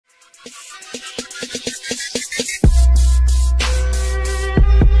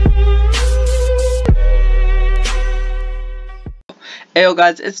Heyo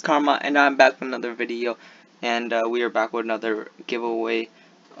guys, it's Karma and I'm back with another video, and we are back with another giveaway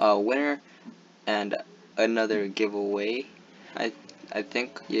winner and another giveaway. I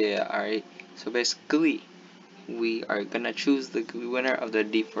think, yeah, alright. So basically we are gonna choose the winner of the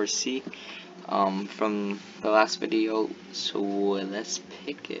D4C from the last video. So let's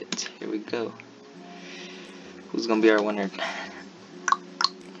pick it. Here we go. Who's gonna be our winner?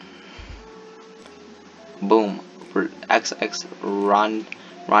 Boom. For XX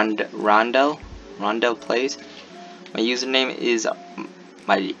Rondell plays. My username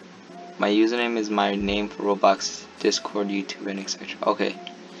is my name for Roblox, Discord, YouTube, and etc. Okay,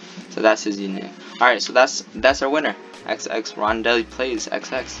 so that's his username. All right, so that's our winner. XX Rondell plays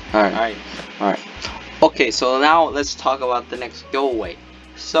XX. All right. Okay, so now let's talk about the next giveaway.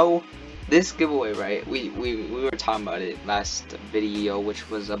 So this giveaway, right? We were talking about it last video, which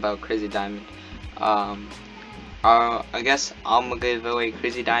was about Crazy Diamond. I guess I'm gonna give away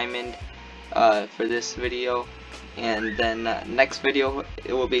Crazy Diamond for this video, and then next video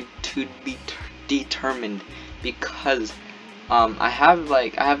it will be to be determined, because I have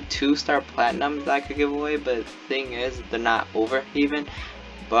 2-star platinum that I could give away, but the thing is they're not over even,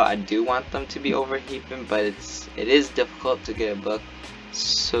 but I do want them to be over even, but it is difficult to get a book,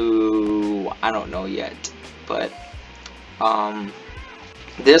 so I don't know yet. But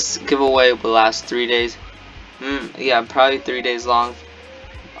this giveaway will last 3 days. Yeah, probably 3 days long.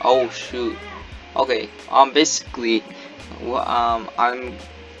 Oh shoot. Okay. Basically, I'm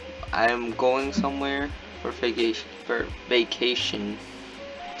going somewhere for vacation.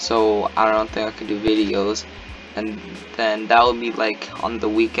 So I don't think I can do videos, and then that will be like on the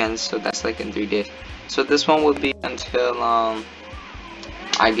weekends. So that's like in 3 days. So this one will be until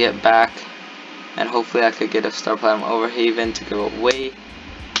I get back, and hopefully I could get a star platinum overhaven to give away.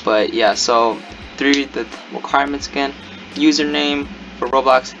 But yeah, so the requirements again: username for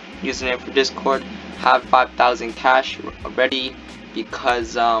Roblox, username for Discord, have 5,000 cash ready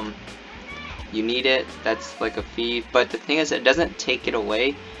because you need it. That's like a fee, but the thing is it doesn't take it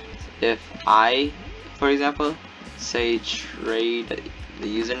away. If I, for example, say trade the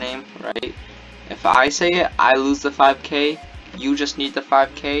username, right? If I say it, I lose the 5k, you just need the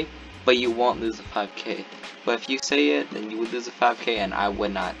 5k, but you won't lose the 5k. But if you say it, then you would lose the 5k and I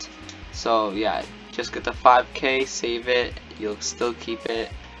would not. So yeah, just get the 5k, save it, you'll still keep it.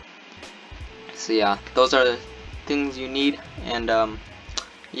 So yeah, those are the things you need. And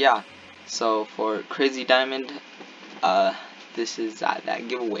yeah, so for Crazy Diamond, this is that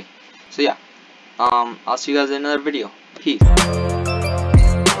giveaway. So yeah, I'll see you guys in another video. Peace.